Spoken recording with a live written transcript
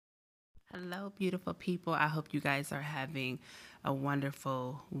Hello, beautiful people. I hope you guys are having a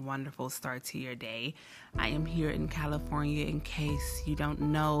wonderful, wonderful start to your day. I am here in California in case you don't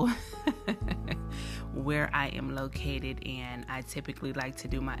know where I am located, and I typically like to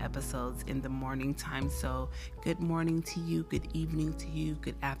do my episodes in the morning time. So, good morning to you, good evening to you,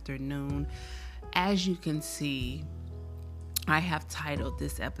 good afternoon. As you can see, I have titled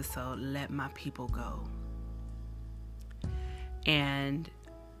this episode, Let My People Go. And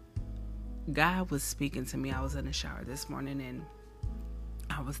God was speaking to me. I was in the shower this morning and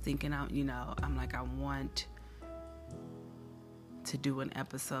I was thinking out, I'm like, I want to do an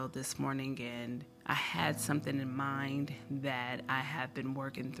episode this morning, and I had something in mind that I have been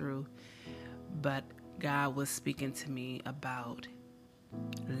working through, but God was speaking to me about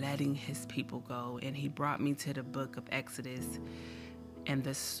letting his people go. And he brought me to the book of Exodus and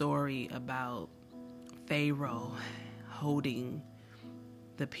the story about Pharaoh holding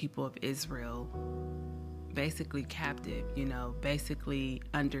the people of Israel basically captive, basically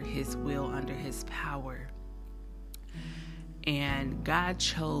under his will, under his power. And God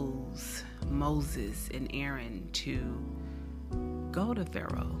chose Moses and Aaron to go to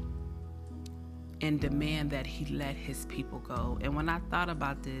Pharaoh and demand that he let his people go. And when I thought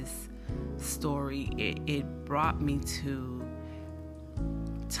about this story, it brought me to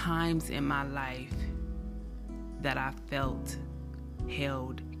times in my life that I felt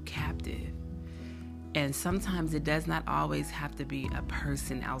held captive. And sometimes it does not always have to be a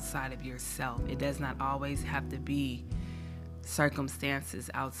person outside of yourself. It does not always have to be circumstances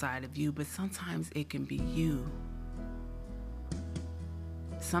outside of you, but sometimes it can be you.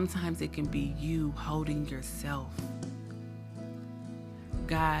 Sometimes it can be you holding yourself.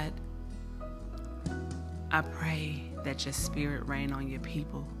 God, I pray that your spirit reign on your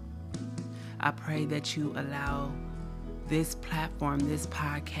people. I pray that you allow this platform, this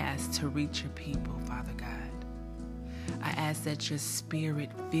podcast, to reach your people, Father God. I ask that your spirit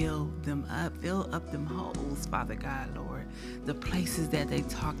fill up them holes, Father God, Lord. The places that they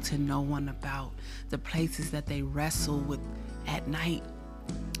talk to no one about, the places that they wrestle with at night.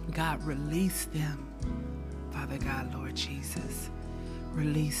 God, release them, Father God, Lord Jesus.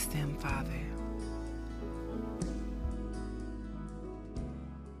 Release them, Father.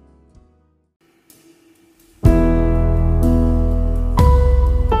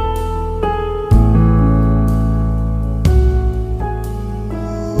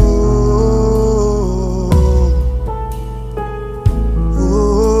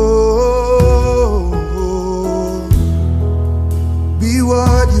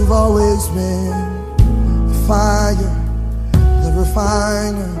 Always been the fire, the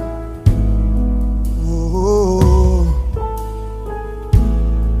refiner. Oh,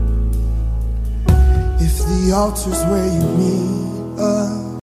 if the altar's where you meet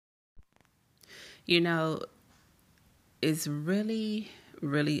us. It's really,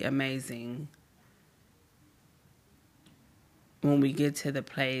 really amazing when we get to the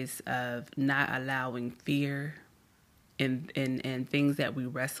place of not allowing fear and things that we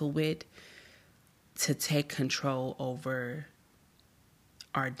wrestle with to take control over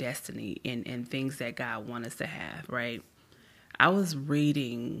our destiny and things that God wants us to have, right? I was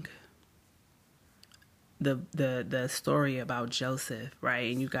reading the story about Joseph,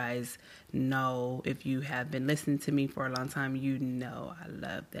 right? And you guys know, if you have been listening to me for a long time, I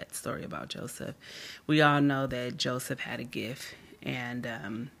love that story about Joseph. We all know that Joseph had a gift,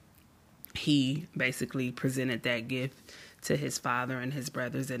 and he basically presented that gift to his father and his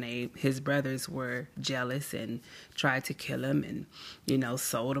brothers, and his brothers were jealous and tried to kill him and,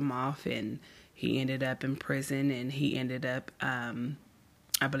 sold him off, and he ended up in prison, and he ended up,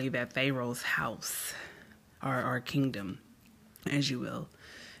 I believe, at Pharaoh's house or kingdom, as you will,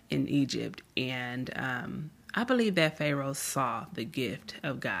 in Egypt. And I believe that Pharaoh saw the gift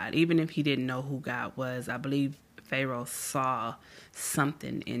of God. Even if he didn't know who God was, I believe Pharaoh saw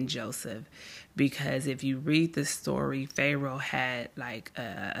something in Joseph, because if you read the story, Pharaoh had like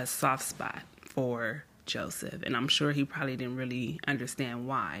a soft spot for Joseph, and I'm sure he probably didn't really understand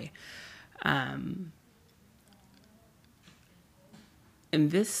why. In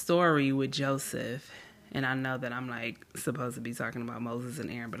this story with Joseph, and I know that I'm like supposed to be talking about Moses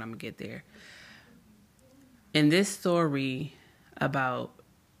and Aaron, but I'm gonna get there. In this story about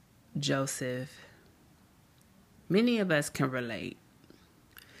Joseph, many of us can relate.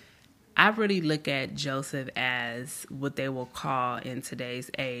 I really look at Joseph as what they will call in today's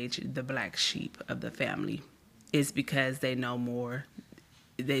age the black sheep of the family. It's because they know more,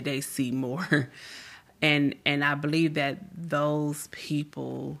 they see more. And I believe that those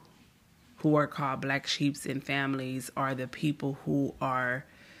people who are called black sheeps in families are the people who are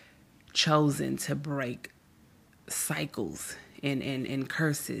chosen to break cycles and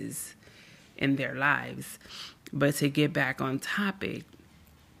curses in their lives. But to get back on topic,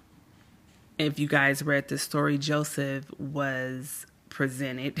 if you guys read the story, Joseph was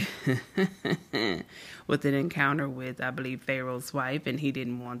presented with an encounter with, I believe, Pharaoh's wife, and he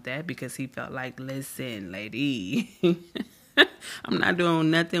didn't want that because he felt like, listen, lady, I'm not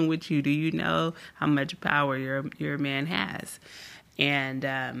doing nothing with you. Do you know how much power your man has?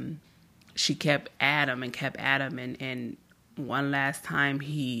 And she kept at him, and one last time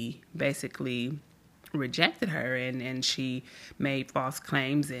he basically rejected her, and she made false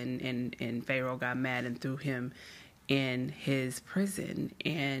claims, and Pharaoh got mad and threw him in his prison.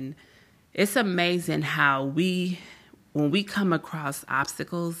 And it's amazing how when we come across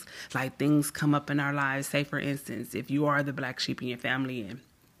obstacles, like things come up in our lives, say for instance, if you are the black sheep in your family and,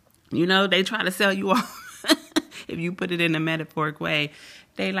 you know, they try to sell you off, if you put it in a metaphoric way,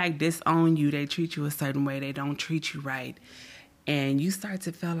 they like disown you, they treat you a certain way, they don't treat you right. And you start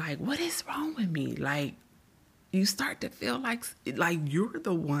to feel like, what is wrong with me? Like, you start to feel like you're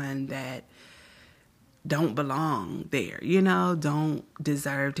the one that don't belong there, you know, don't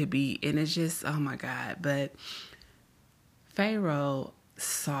deserve to be. And it's just, oh my God. But Pharaoh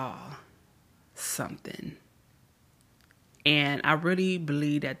saw something. And I really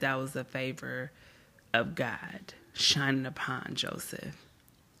believe that was a favor of God shining upon Joseph.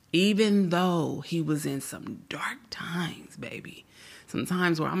 Even though he was in some dark times, baby. Some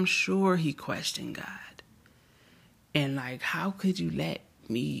times where I'm sure he questioned God. And like, how could you let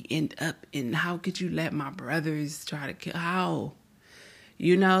me end up in, how could you let my brothers try to kill, how?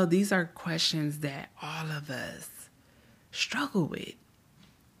 You know, these are questions that all of us struggle with.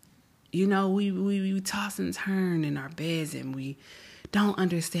 You know, we toss and turn in our beds, and we don't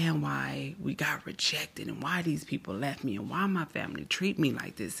understand why we got rejected, and why these people left me, and why my family treat me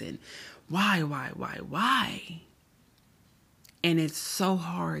like this, and why? And it's so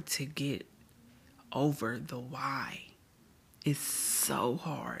hard to get over the why. It's so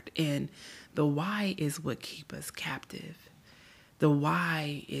hard. And the why is what keeps us captive. The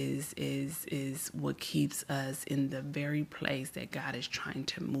why is what keeps us in the very place that God is trying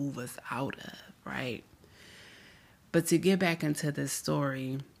to move us out of, right? But to get back into the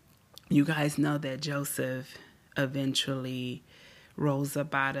story, you guys know that Joseph eventually rose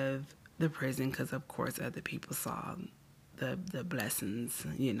up out of the prison because, of course, other people saw the blessings,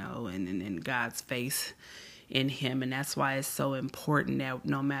 you know, and God's face in him. And that's why it's so important that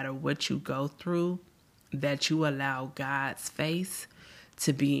no matter what you go through, that you allow God's face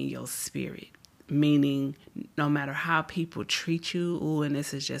to be in your spirit. Meaning, no matter how people treat you, and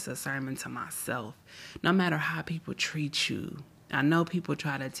this is just a sermon to myself, no matter how people treat you, I know people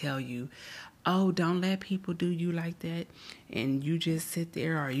try to tell you, oh, don't let people do you like that, and you just sit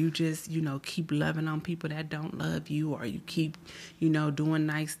there, or you just, you know, keep loving on people that don't love you, or you keep, you know, doing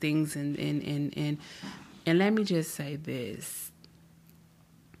nice things, and let me just say this.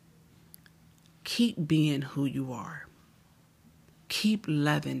 Keep being who you are. Keep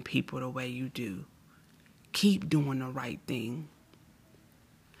loving people the way you do. Keep doing the right thing.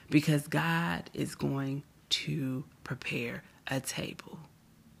 Because God is going to prepare a table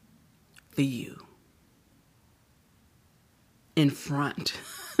for you in front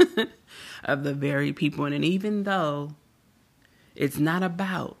of the very people. And even though it's not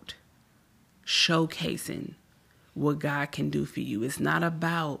about showcasing what God can do for you, it's not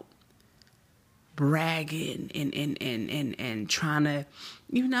about bragging and trying to,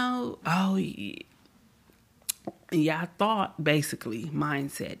 you know, oh, yeah, I thought basically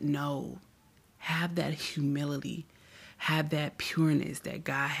mindset. No, have that humility, have that pureness that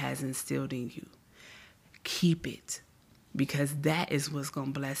God has instilled in you. Keep it, because that is what's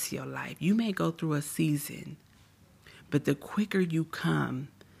going to bless your life. You may go through a season, but the quicker you come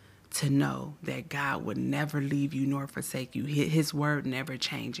to know that God would never leave you nor forsake you, His word never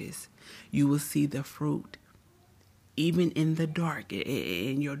changes, you will see the fruit. Even in the dark,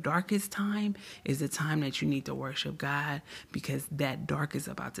 in your darkest time is the time that you need to worship God, because that dark is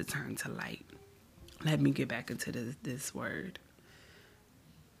about to turn to light. Let me get back into this word.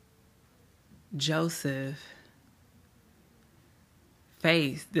 Joseph,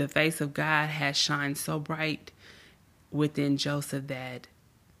 the face of God has shined so bright within Joseph that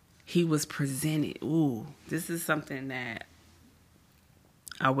he was presented. Ooh, this is something that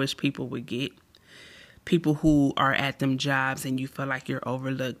I wish people would get. People who are at them jobs and you feel like you're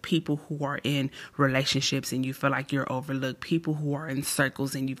overlooked. People who are in relationships and you feel like you're overlooked. People who are in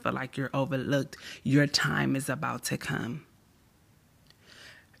circles and you feel like you're overlooked. Your time is about to come.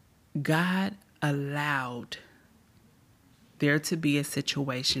 God allowed there to be a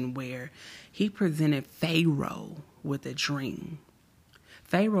situation where he presented Pharaoh with a dream.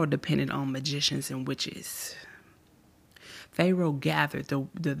 Pharaoh depended on magicians and witches. Pharaoh gathered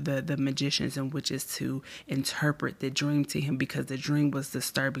the magicians and witches to interpret the dream to him because the dream was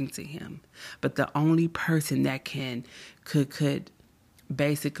disturbing to him. But the only person that could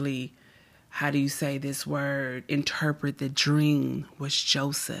basically, how do you say this word, interpret the dream was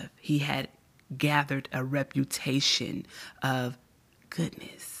Joseph. He had gathered a reputation of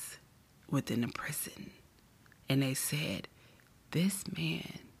goodness within the prison. And they said, this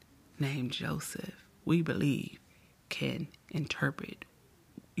man named Joseph, we believe, can interpret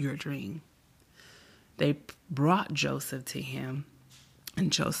your dream. They brought Joseph to him,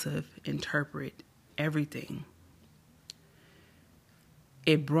 and Joseph interpreted everything.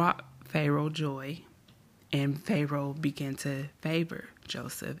 It brought Pharaoh joy, and Pharaoh began to favor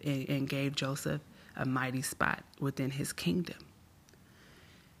Joseph and gave Joseph a mighty spot within his kingdom.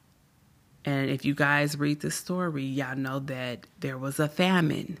 And if you guys read the story, y'all know that there was a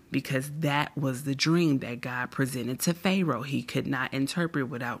famine because that was the dream that God presented to Pharaoh. He could not interpret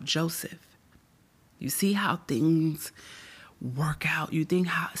without Joseph. You see how things work out? You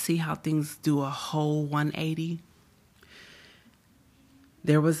see how things do a whole 180?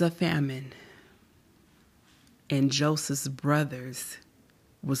 There was a famine, and Joseph's brothers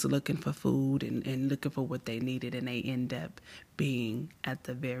was looking for food and looking for what they needed, and they end up being at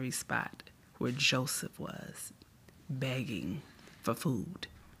the very spot where Joseph was, begging for food.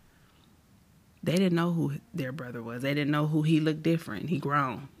 They didn't know who their brother was. They didn't know who he looked different. He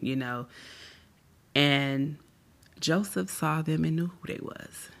grown, And Joseph saw them and knew who they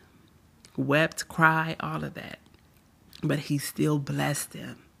was. Wept, cried, all of that. But he still blessed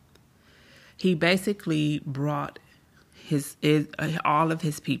them. He basically brought all of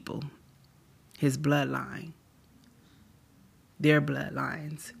his people, his bloodline, their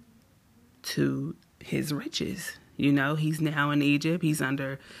bloodlines, to his riches. He's now in Egypt. He's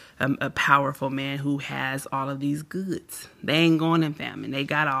under a powerful man who has all of these goods. They ain't going in famine. They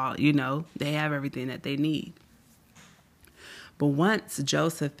got all, they have everything that they need. But once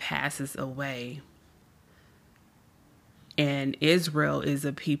Joseph passes away, and Israel is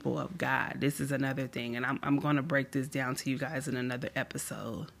a people of God. This is another thing, and I'm going to break this down to you guys in another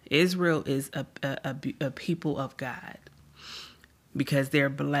episode. Israel is a people of God because they're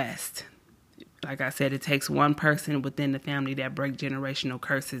blessed. Like I said, it takes one person within the family that break generational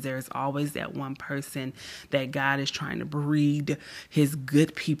curses. There's always that one person that God is trying to breed his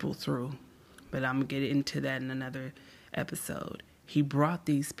good people through. But I'm going to get into that in another episode. He brought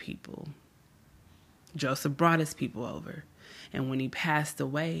these people. Joseph brought his people over. And when he passed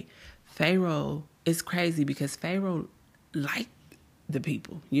away, Pharaoh, it's crazy because Pharaoh liked the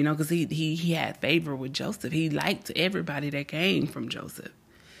people, because he had favor with Joseph. He liked everybody that came from Joseph.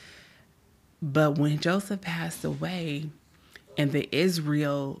 But when Joseph passed away and the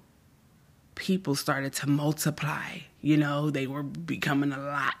Israel people started to multiply, they were becoming a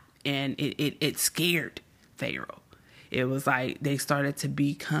lot, and it scared Pharaoh. It was like they started to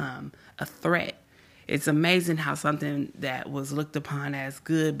become a threat. It's amazing how something that was looked upon as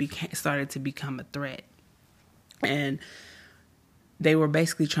good started to become a threat. And they were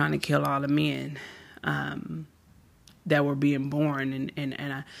basically trying to kill all the men that were being born.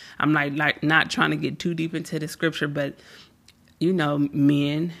 And I'm like not trying to get too deep into the scripture, but,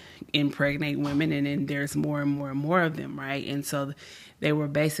 men impregnate women, and then there's more and more and more of them, right? And so they were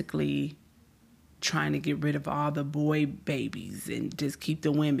basically trying to get rid of all the boy babies and just keep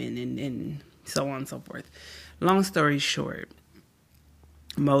the women and so on and so forth. Long story short,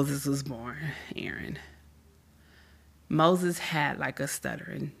 Moses was born, Aaron. Moses had like a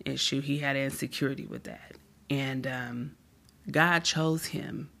stuttering issue. He had insecurity with that. And God chose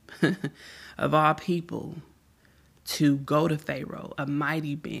him, of all people, to go to Pharaoh, a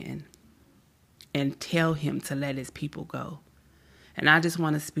mighty man, and tell him to let his people go. And I just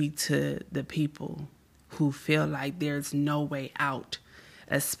want to speak to the people who feel like there's no way out,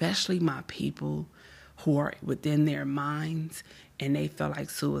 especially my people who are within their minds and they feel like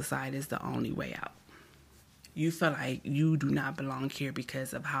suicide is the only way out. You feel like you do not belong here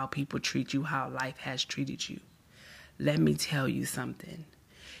because of how people treat you, how life has treated you. Let me tell you something.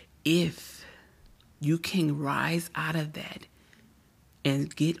 If you can rise out of that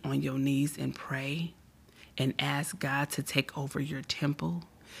and get on your knees and pray and ask God to take over your temple,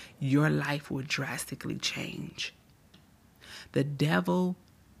 your life will drastically change. The devil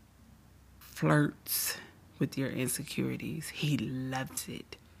flirts with your insecurities. He loves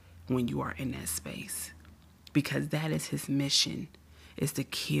it when you are in that space, because that is his mission, is to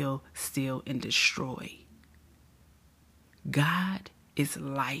kill, steal, and destroy. God is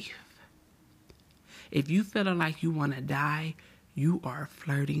life. If you feeling like you want to die, you are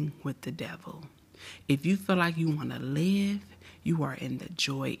flirting with the devil. If you feel like you want to live, you are in the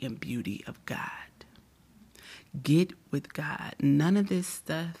joy and beauty of God. Get with God. None of this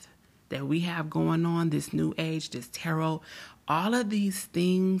stuff that we have going on, this new age, this tarot, all of these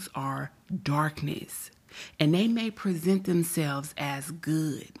things are darkness. And they may present themselves as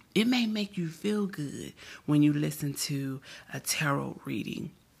good. It may make you feel good when you listen to a tarot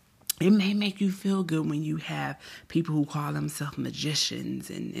reading. It may make you feel good when you have people who call themselves magicians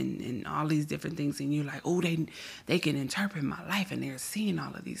and all these different things, and you're like, oh, they can interpret my life, and they're seeing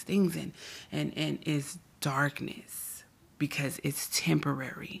all of these things, and it's darkness because it's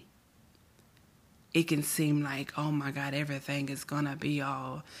temporary. It can seem like, oh my God, everything is gonna be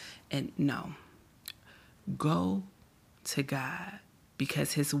all, and no. Go to God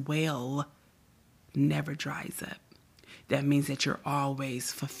because his well never dries up. That means that you're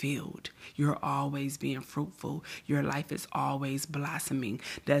always fulfilled. You're always being fruitful. Your life is always blossoming.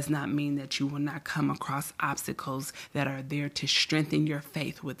 Does not mean that you will not come across obstacles that are there to strengthen your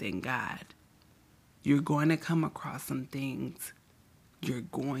faith within God. You're going to come across some things. You're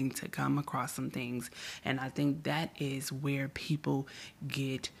going to come across some things. And I think that is where people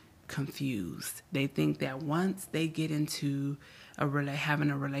get confused. They think that once they get into having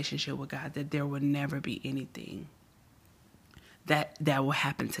a relationship with God, that there will never be anything that will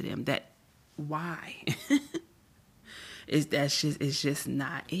happen to them. That why? It's just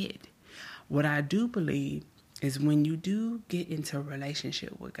not it. What I do believe is when you do get into a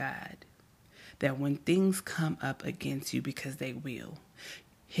relationship with God, that when things come up against you, because they will,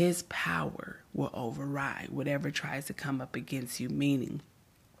 his power will override whatever tries to come up against you, meaning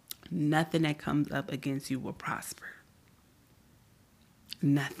nothing that comes up against you will prosper.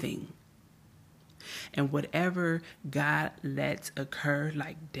 Nothing. And whatever God lets occur,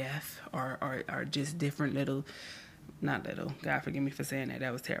 like death or just different God forgive me for saying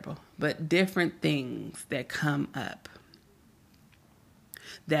that was terrible, but different things that come up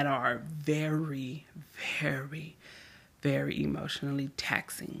that are very, very, very emotionally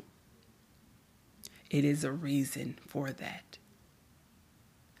taxing. It is a reason for that.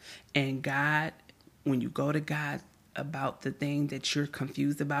 And God, when you go to God about the thing that you're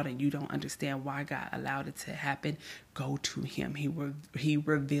confused about and you don't understand why God allowed it to happen, go to him. He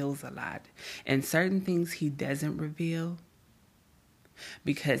reveals a lot. And certain things he doesn't reveal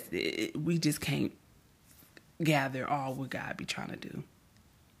because we just can't gather all what God be trying to do.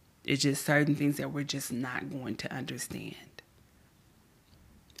 It's just certain things that we're just not going to understand.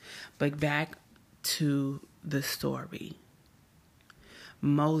 But back to the story.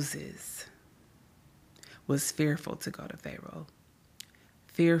 Moses was fearful to go to Pharaoh,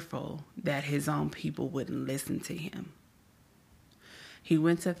 fearful that his own people wouldn't listen to him. He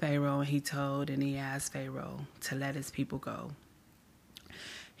went to Pharaoh and he asked Pharaoh to let his people go.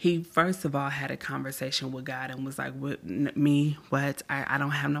 He first of all had a conversation with God and was like, "What? Me? What? I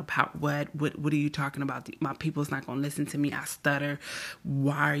don't have no power. What are you talking about? My people's not going to listen to me. I stutter.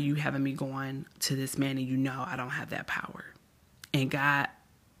 Why are you having me going to this man and you know I don't have that power?" And God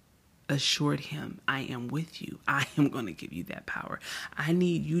assured him, I am with you. I am going to give you that power. I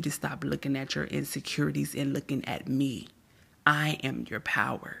need you to stop looking at your insecurities and looking at me. I am your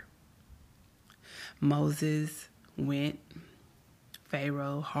power. Moses went.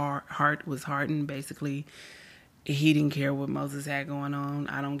 Pharaoh heart was hardened. Basically, he didn't care what Moses had going on.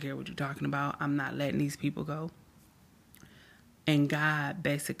 I don't care what you're talking about. I'm not letting these people go. And God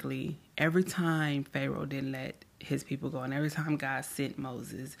basically, every time Pharaoh didn't let his people go, and every time God sent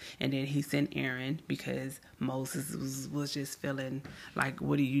Moses, and then he sent Aaron because Moses was just feeling like,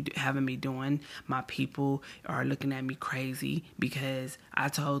 what are you having me doing? My people are looking at me crazy because I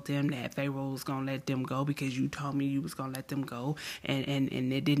told them that Pharaoh was going to let them go because you told me you was going to let them go, and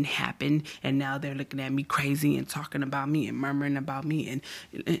it didn't happen, and now they're looking at me crazy and talking about me and murmuring about me,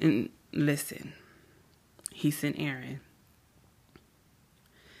 and listen, he sent Aaron.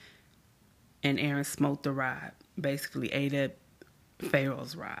 And Aaron smote the rod, basically ate up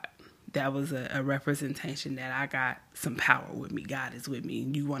Pharaoh's rod. That was a representation that I got some power with me. God is with me.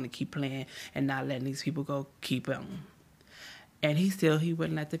 And you want to keep playing and not letting these people go, keep on. And he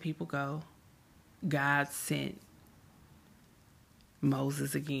wouldn't let the people go. God sent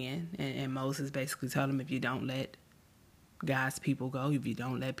Moses again. And Moses basically told him, if you don't let God's people go, if you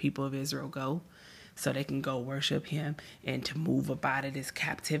don't let people of Israel go, so they can go worship him and to move up out of this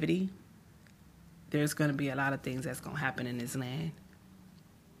captivity, there's going to be a lot of things that's going to happen in this land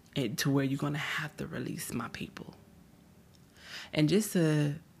to where you're going to have to release my people. And just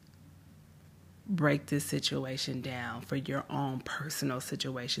to break this situation down for your own personal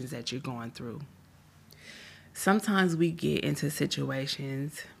situations that you're going through. Sometimes we get into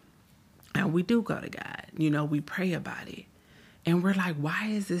situations and we do go to God. We pray about it. And we're like, why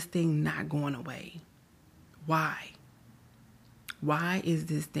is this thing not going away? Why? Why is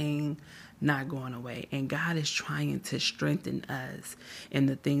this thing not going away? And God is trying to strengthen us in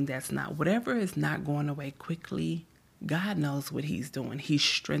the thing that's not. Whatever is not going away quickly, God knows what he's doing. He's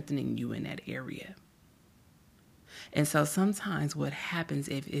strengthening you in that area. And so sometimes what happens,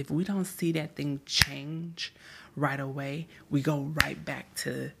 if we don't see that thing change right away, we go right back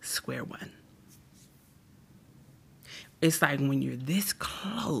to square one. It's like when you're this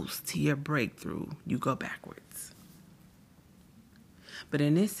close to your breakthrough, you go backwards. But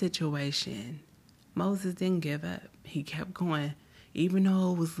in this situation, Moses didn't give up. He kept going, even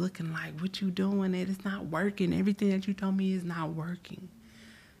though it was looking like, what you doing? It's not working. Everything that you told me is not working.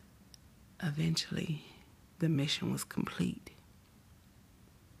 Eventually, the mission was complete.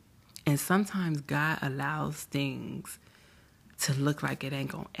 And sometimes God allows things to look like it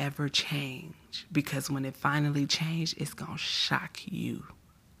ain't gonna ever change, because when it finally changed, it's gonna shock you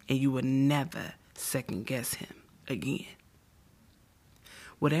and you will never second guess him again.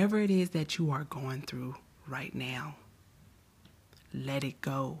 Whatever it is that you are going through right now, let it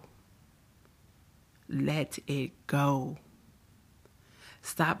go. Let it go.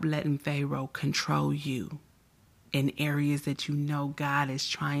 Stop letting Pharaoh control you in areas that you know God is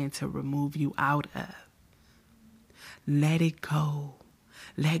trying to remove you out of. Let it go.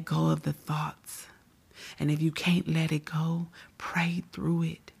 Let go of the thoughts. And if you can't let it go, pray through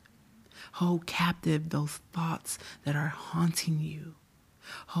it. Hold captive those thoughts that are haunting you.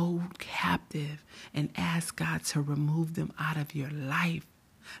 Hold captive and ask God to remove them out of your life.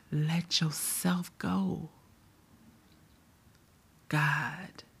 Let yourself go.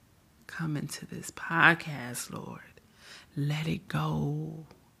 God, come into this podcast, Lord. Let it go.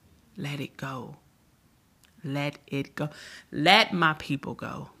 Let it go. Let it go. Let my people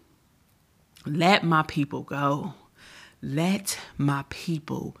go. Let my people go. Let my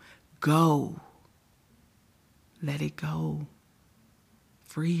people go. Let it go.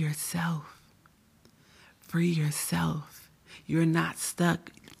 Free yourself. Free yourself. You're not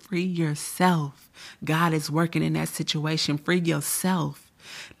stuck. Free yourself. God is working in that situation. Free yourself.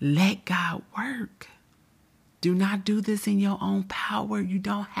 Let God work. Do not do this in your own power. You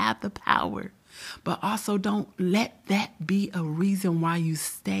don't have the power. But also don't let that be a reason why you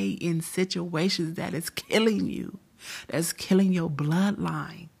stay in situations that is killing you, that's killing your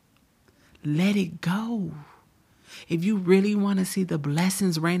bloodline. Let it go. If you really want to see the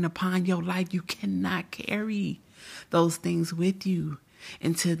blessings rain upon your life, you cannot carry those things with you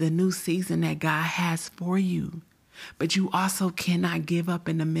into the new season that God has for you. But you also cannot give up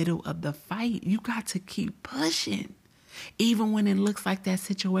in the middle of the fight. You got to keep pushing. Even when it looks like that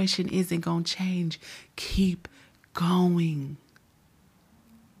situation isn't going to change, keep going.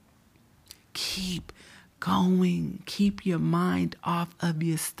 Keep going. Keep your mind off of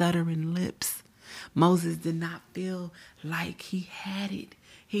your stuttering lips. Moses did not feel like he had it.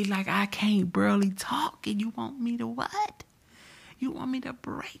 He like, I can't barely talk, and you want me to what? You want me to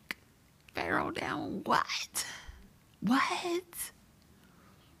break Pharaoh down? What? What?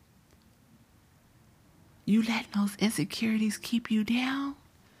 You letting those insecurities keep you down?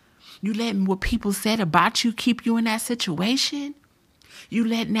 You letting what people said about you keep you in that situation? You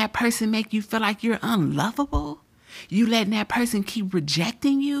letting that person make you feel like you're unlovable? You letting that person keep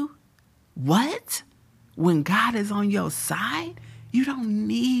rejecting you? What? When God is on your side, you don't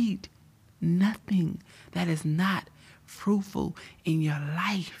need nothing that is not fruitful in your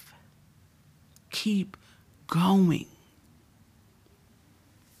life. Keep going.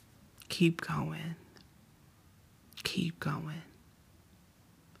 Keep going. Keep going.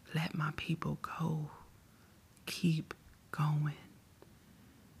 Let my people go. Keep going.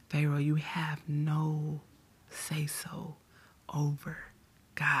 Pharaoh, you have no say-so over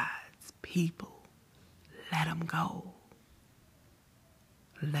God's people. Let them go.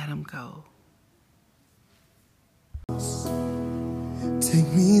 Let them go. Take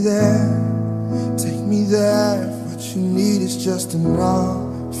me there. Take me there. What you need is just an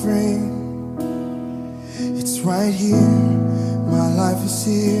offering. It's right here, my life is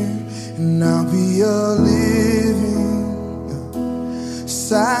here, and I'll be a living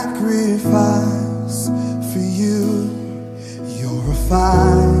sacrifice for you. You're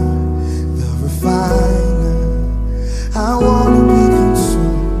refined, the refined.